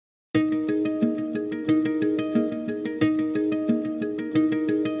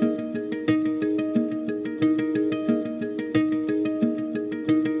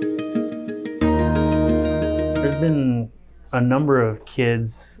a number of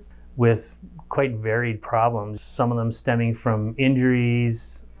kids with quite varied problems, some of them stemming from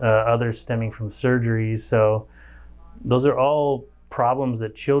injuries, others stemming from surgeries. So those are all problems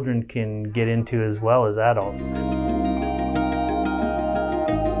that children can get into as well as adults.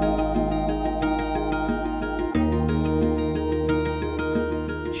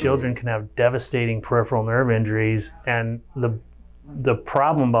 Children can have devastating peripheral nerve injuries, and the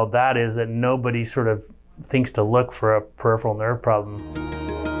problem about that is that nobody sort of thinks to look for a peripheral nerve problem.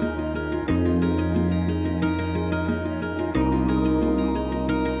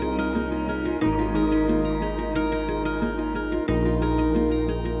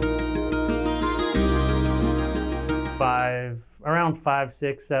 Around 5,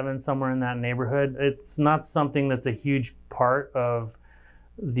 6, 7, somewhere in that neighborhood. It's not something that's a huge part of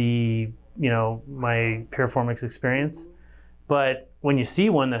the, my piriformis experience. But when you see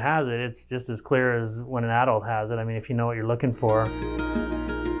one that has it, it's just as clear as when an adult has it. I mean, if you know what you're looking for.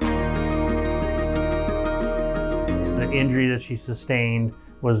 The injury that she sustained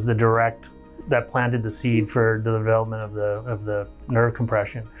was the direct that planted the seed for the development of the nerve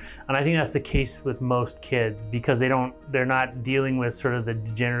compression. And I think that's the case with most kids, because they're not dealing with sort of the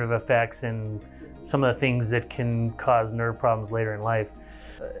degenerative effects and some of the things that can cause nerve problems later in life.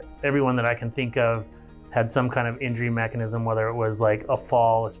 Everyone that I can think of had some kind of injury mechanism, whether it was like a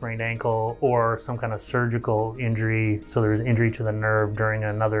fall, a sprained ankle, or some kind of surgical injury. So there was injury to the nerve during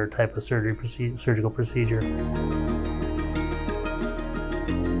another type of surgical procedure.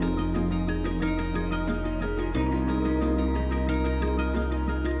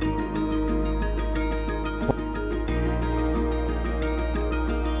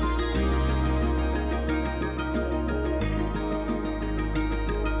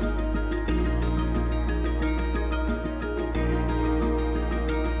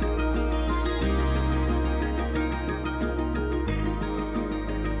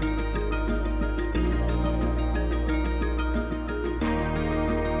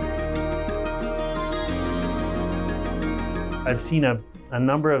 I've seen a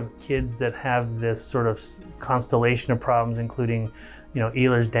number of kids that have this sort of constellation of problems, including,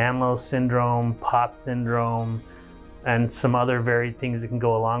 Ehlers-Danlos syndrome, POTS syndrome, and some other varied things that can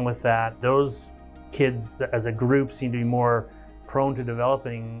go along with that. Those kids as a group seem to be more prone to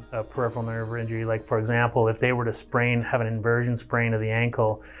developing a peripheral nerve injury. Like, for example, if they were to have an inversion sprain of the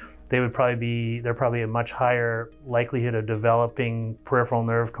ankle, they're probably a much higher likelihood of developing peripheral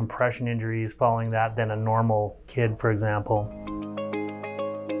nerve compression injuries following that than a normal kid, for example.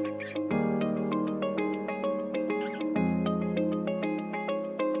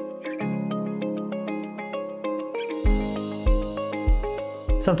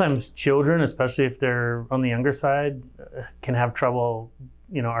 Sometimes children, especially if they're on the younger side, can have trouble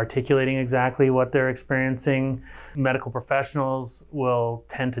articulating exactly what they're experiencing. Medical professionals will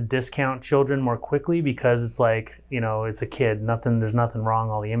tend to discount children more quickly because it's like, it's a kid. There's nothing wrong.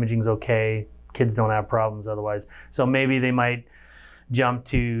 All the imaging's okay. Kids don't have problems otherwise. So maybe they might jump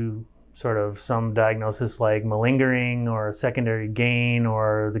to sort of some diagnosis like malingering or secondary gain,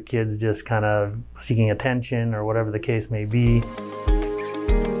 or the kid's just kind of seeking attention, or whatever the case may be.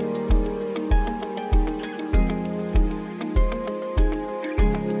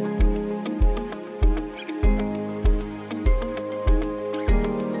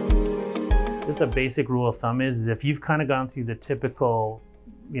 Just a basic rule of thumb is if you've kind of gone through the typical,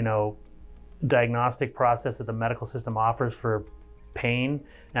 diagnostic process that the medical system offers for pain,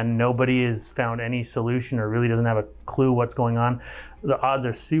 and nobody has found any solution or really doesn't have a clue what's going on, the odds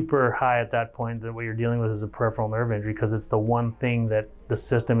are super high at that point that what you're dealing with is a peripheral nerve injury, because it's the one thing that the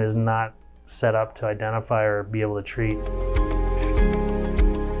system is not set up to identify or be able to treat.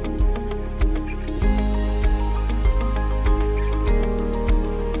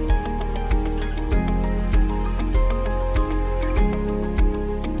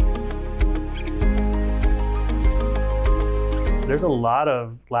 There's a lot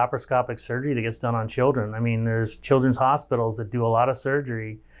of laparoscopic surgery that gets done on children. I mean, there's children's hospitals that do a lot of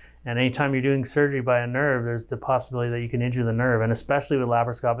surgery, and anytime you're doing surgery by a nerve, there's the possibility that you can injure the nerve, and especially with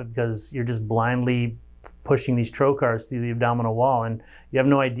laparoscopic, because you're just blindly pushing these trocars through the abdominal wall, and you have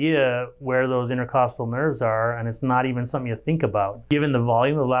no idea where those intercostal nerves are, and it's not even something you think about. Given the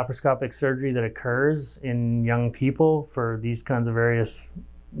volume of laparoscopic surgery that occurs in young people for these kinds of various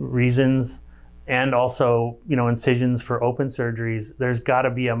reasons, and also, incisions for open surgeries, there's got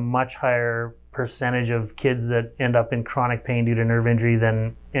to be a much higher percentage of kids that end up in chronic pain due to nerve injury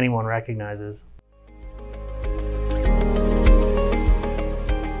than anyone recognizes.